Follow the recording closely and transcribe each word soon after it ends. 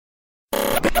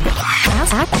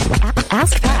AskPat.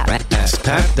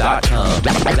 AskPat.com.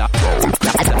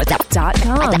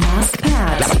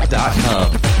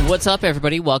 AskPat.com. What's up,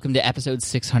 everybody? Welcome to episode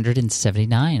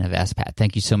 679 of Ask Pat.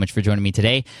 Thank you so much for joining me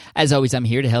today. As always, I'm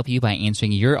here to help you by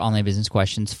answering your online business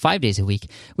questions 5 days a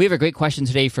week. We have a great question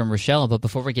today from Rochelle, but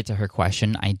before we get to her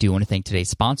question, I do want to thank today's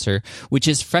sponsor, which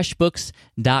is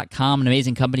FreshBooks.com, an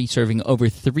amazing company serving over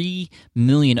 3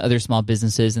 million other small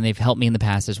businesses, and they've helped me in the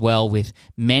past as well with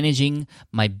managing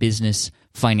my business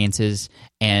finances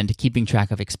and keeping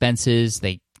track of expenses.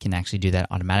 They can actually do that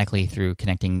automatically through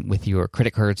connecting with your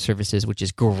credit card services, which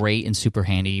is great and super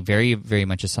handy. Very, very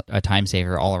much a time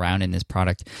saver all around in this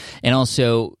product. And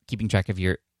also keeping track of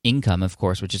your income, of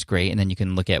course, which is great. And then you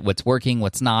can look at what's working,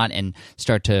 what's not, and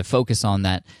start to focus on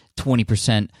that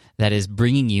 20% that is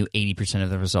bringing you 80% of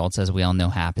the results, as we all know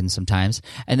happens sometimes.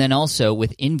 And then also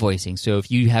with invoicing. So if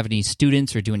you have any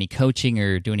students or do any coaching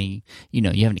or do any, you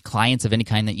have any clients of any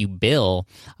kind that you bill,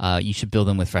 you should bill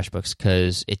them with FreshBooks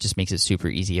because it just makes it super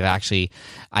easy.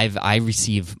 I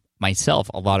receive myself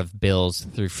a lot of bills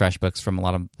through FreshBooks from a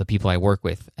lot of the people I work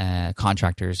with,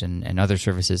 contractors and other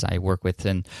services I work with.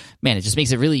 And man, it just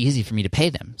makes it really easy for me to pay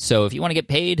them. So if you want to get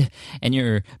paid and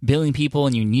you're billing people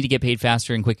and you need to get paid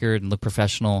faster and quicker and look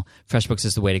professional, FreshBooks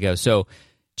is the way to go. So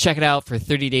check it out for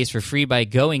 30 days for free by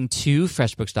going to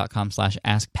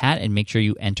freshbooks.com/askpat and make sure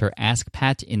you enter Ask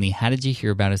Pat in the How Did You Hear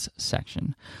About Us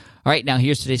section. All right, now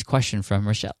here's today's question from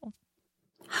Rochelle.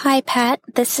 Hi, Pat.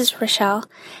 This is Rochelle,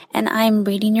 and I'm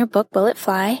reading your book, Bullet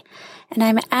Fly, and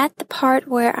I'm at the part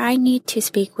where I need to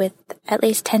speak with at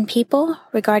least 10 people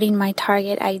regarding my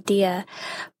target idea,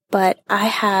 but I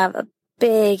have a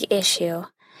big issue.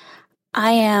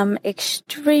 I am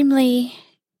extremely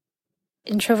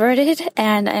introverted,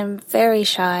 and I'm very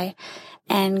shy,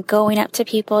 and going up to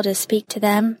people to speak to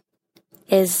them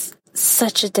is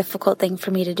such a difficult thing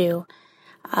for me to do.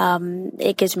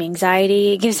 It gives me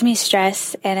anxiety, it gives me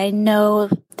stress, and I know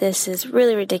this is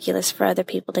really ridiculous for other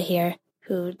people to hear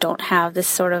who don't have this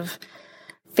sort of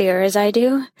fear as I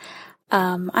do.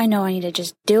 I know I need to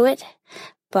just do it,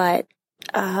 but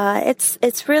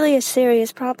it's really a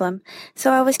serious problem.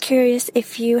 So I was curious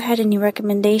if you had any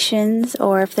recommendations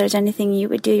or if there's anything you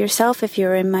would do yourself if you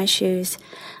were in my shoes.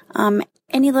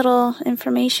 Any little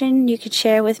information you could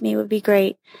share with me would be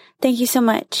great. Thank you so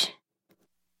much.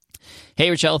 Hey,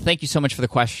 Rochelle, thank you so much for the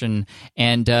question.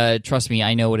 And trust me,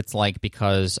 I know what it's like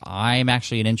because I'm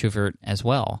actually an introvert as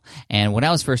well. And when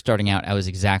I was first starting out, I was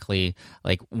exactly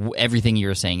like everything you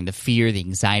were saying, the fear, the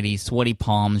anxiety, sweaty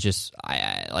palms, just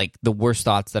like the worst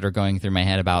thoughts that are going through my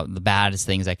head about the baddest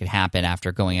things that could happen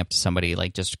after going up to somebody,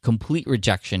 like just complete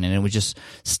rejection. And it would just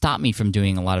stop me from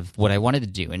doing a lot of what I wanted to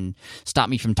do and stop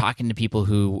me from talking to people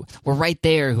who were right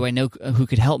there, who I know who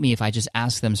could help me if I just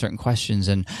asked them certain questions.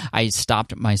 And I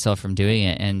stopped myself from doing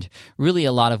it. And really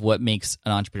a lot of what makes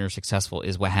an entrepreneur successful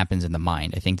is what happens in the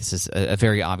mind. I think this is a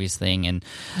very obvious thing. And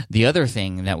the other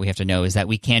thing that we have to know is that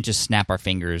we can't just snap our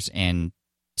fingers and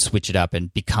switch it up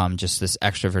and become just this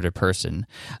extroverted person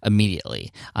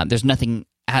immediately. There's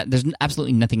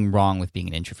absolutely nothing wrong with being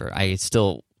an introvert. I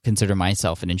still consider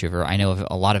myself an introvert. I know of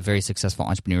a lot of very successful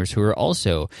entrepreneurs who are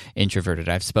also introverted.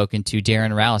 I've spoken to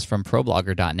Darren Rouse from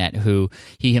ProBlogger.net, who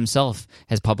he himself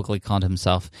has publicly called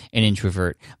himself an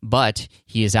introvert, but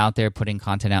he is out there putting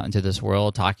content out into this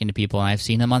world, talking to people, and I've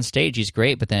seen him on stage. He's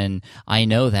great, but then I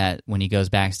know that when he goes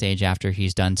backstage after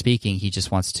he's done speaking, he just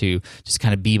wants to just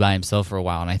kind of be by himself for a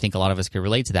while, and I think a lot of us can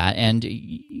relate to that. And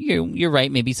you're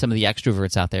right, maybe some of the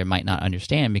extroverts out there might not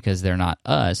understand because they're not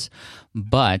us,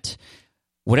 but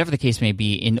whatever the case may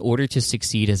be, in order to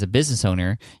succeed as a business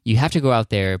owner, you have to go out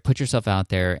there, put yourself out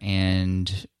there,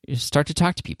 and start to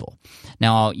talk to people.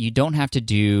 Now, you don't have to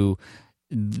do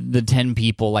the 10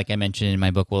 people, like I mentioned in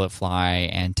my book, Will It Fly,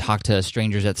 and talk to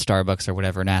strangers at Starbucks or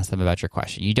whatever and ask them about your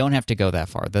question. You don't have to go that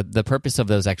far. The purpose of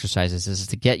those exercises is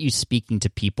to get you speaking to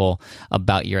people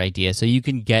about your idea so you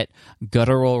can get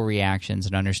guttural reactions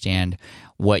and understand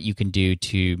what you can do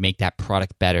to make that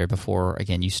product better before,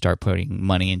 again, you start putting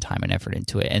money and time and effort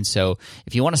into it. And so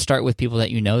if you want to start with people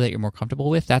that you know that you're more comfortable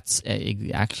with, that's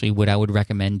actually what I would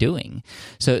recommend doing.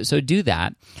 So do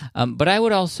that. But I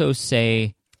would also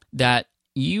say that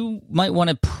you might want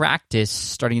to practice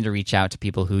starting to reach out to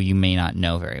people who you may not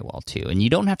know very well too. And you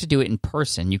don't have to do it in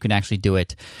person. You can actually do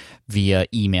it via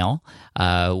email,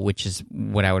 which is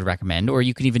what I would recommend. Or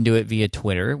you can even do it via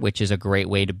Twitter, which is a great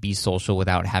way to be social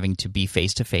without having to be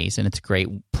face-to-face. And it's a great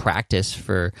practice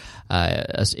for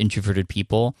us introverted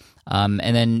people. And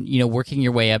then, working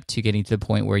your way up to getting to the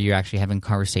point where you're actually having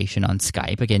conversation on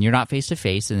Skype. Again, you're not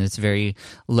face-to-face, and it's very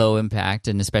low impact,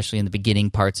 and especially in the beginning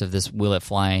parts of this Will It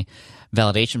Fly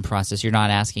validation process, you're not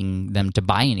asking them to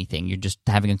buy anything. You're just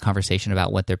having a conversation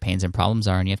about what their pains and problems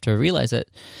are, and you have to realize that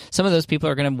some of those people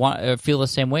are going to feel the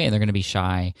same way, and they're going to be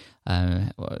shy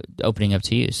opening up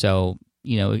to you. So,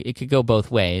 it could go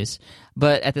both ways.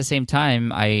 But at the same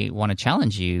time, I want to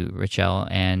challenge you, Rachel,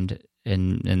 and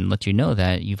let you know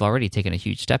that you've already taken a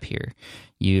huge step here.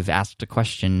 You've asked a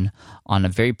question on a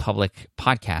very public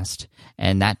podcast,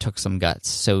 and that took some guts.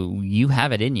 So you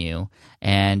have it in you,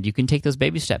 and you can take those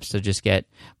baby steps to just get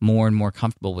more and more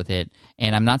comfortable with it.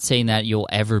 And I'm not saying that you'll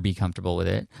ever be comfortable with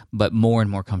it, but more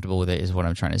and more comfortable with it is what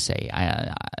I'm trying to say.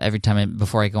 Every time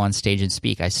before I go on stage and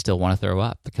speak, I still want to throw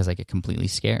up because I get completely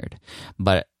scared.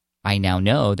 But I now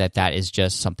know that that is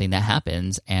just something that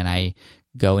happens, and I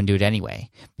go and do it anyway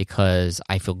because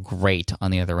I feel great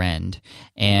on the other end.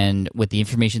 And with the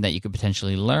information that you could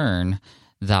potentially learn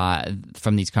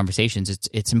from these conversations,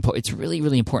 it's really,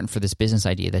 really important for this business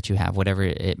idea that you have, whatever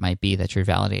it might be that you're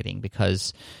validating,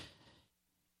 because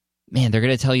man, they're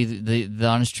going to tell you the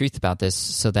honest truth about this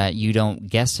so that you don't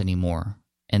guess anymore.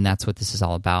 And that's what this is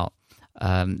all about.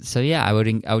 So yeah, I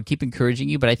would keep encouraging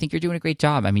you, but I think you're doing a great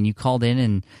job. I mean, you called in,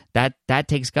 and that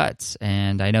takes guts.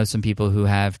 And I know some people who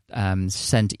have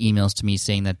sent emails to me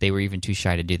saying that they were even too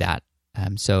shy to do that.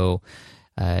 So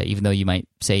even though you might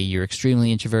say you're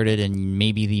extremely introverted and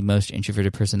maybe the most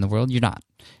introverted person in the world, you're not.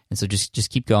 And so just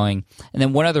keep going. And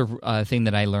then one other thing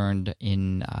that I learned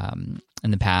in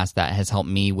the past that has helped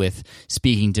me with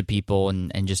speaking to people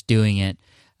and just doing it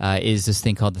is this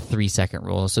thing called the 3-second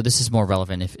rule. So this is more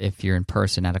relevant if you're in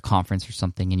person at a conference or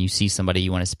something and you see somebody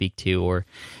you want to speak to, or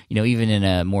even in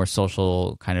a more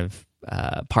social kind of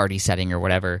party setting or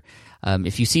whatever.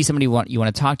 If you see somebody you want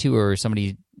to talk to, or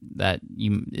somebody that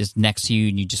is next to you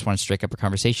and you just want to strike up a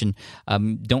conversation,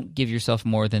 don't give yourself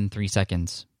more than 3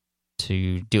 seconds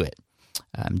to do it.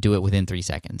 Do it within 3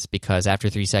 seconds, because after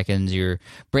 3 seconds, your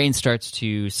brain starts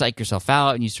to psych yourself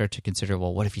out, and you start to consider,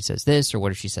 well, what if he says this, or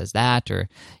what if she says that, or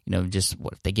just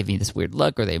what if they give me this weird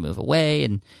look, or they move away,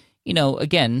 and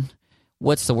again,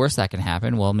 what's the worst that can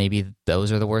happen? Well, maybe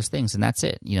those are the worst things, and that's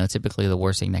it. Typically the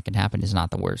worst thing that can happen is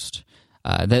not the worst.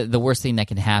 The worst thing that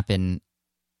can happen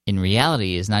in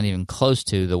reality is not even close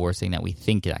to the worst thing that we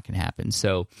think that can happen.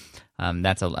 So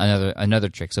that's another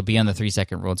trick. So beyond the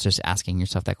 3-second rule, it's just asking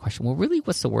yourself that question. Well, really,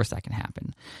 what's the worst that can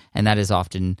happen? And that has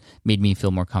often made me feel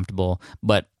more comfortable.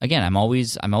 But again, I'm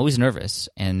always nervous,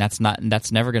 and that's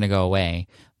never going to go away.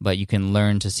 But you can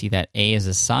learn to see that A is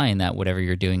a sign that whatever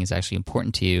you're doing is actually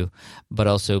important to you, but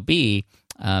also B,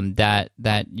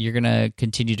 that you're going to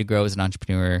continue to grow as an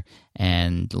entrepreneur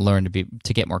and learn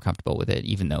to get more comfortable with it,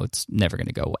 even though it's never going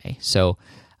to go away. So,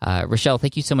 Rochelle,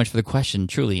 thank you so much for the question.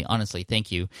 Truly, honestly,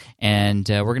 thank you. And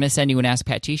we're going to send you an Ask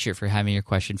Pat t-shirt for having your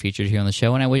question featured here on the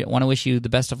show. And I want to wish you the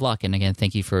best of luck. And again,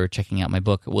 thank you for checking out my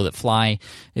book, Will It Fly?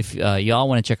 If y'all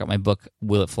want to check out my book,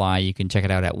 Will It Fly, you can check it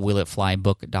out at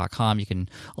willitflybook.com. You can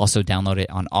also download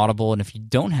it on Audible. And if you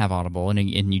don't have Audible and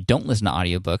you don't listen to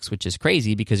audiobooks, which is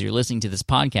crazy because you're listening to this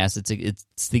podcast,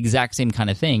 it's the exact same kind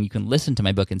of thing. You can listen to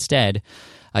my book instead.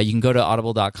 You can go to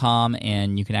audible.com,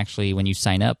 and you can actually, when you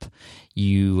sign up,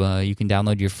 you can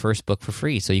download your first book for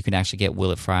free. So you can actually get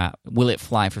Will It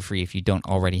Fly for free if you don't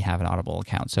already have an Audible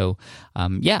account. So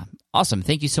yeah, awesome.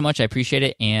 Thank you so much. I appreciate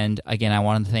it. And again, I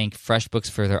want to thank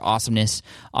FreshBooks for their awesomeness,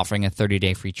 offering a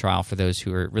 30-day free trial for those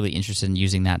who are really interested in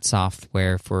using that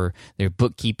software for their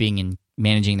bookkeeping and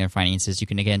managing their finances. You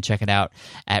can again check it out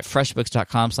at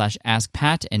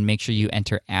freshbooks.com/askpat, and make sure you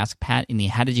enter Ask Pat in the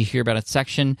How Did You Hear About It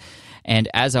section. And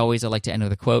as always, I like to end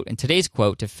with a quote. And today's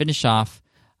quote to finish off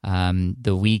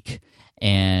the week.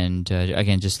 And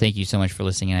again, just thank you so much for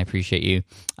listening, and I appreciate you.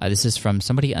 This is from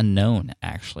somebody unknown,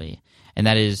 actually. And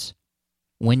that is,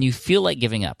 when you feel like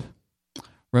giving up,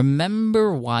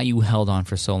 remember why you held on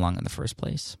for so long in the first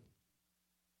place.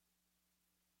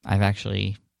 I've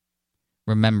actually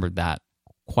remembered that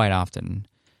quite often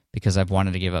because I've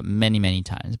wanted to give up many, many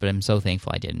times, but I'm so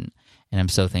thankful I didn't. And I'm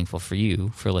so thankful for you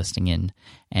for listening in.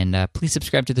 And please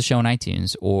subscribe to the show on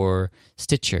iTunes or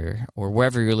Stitcher or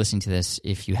wherever you're listening to this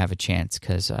if you have a chance,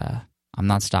 because I'm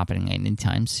not stopping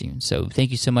anytime soon. So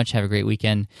thank you so much. Have a great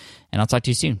weekend, and I'll talk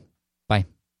to you soon. Bye.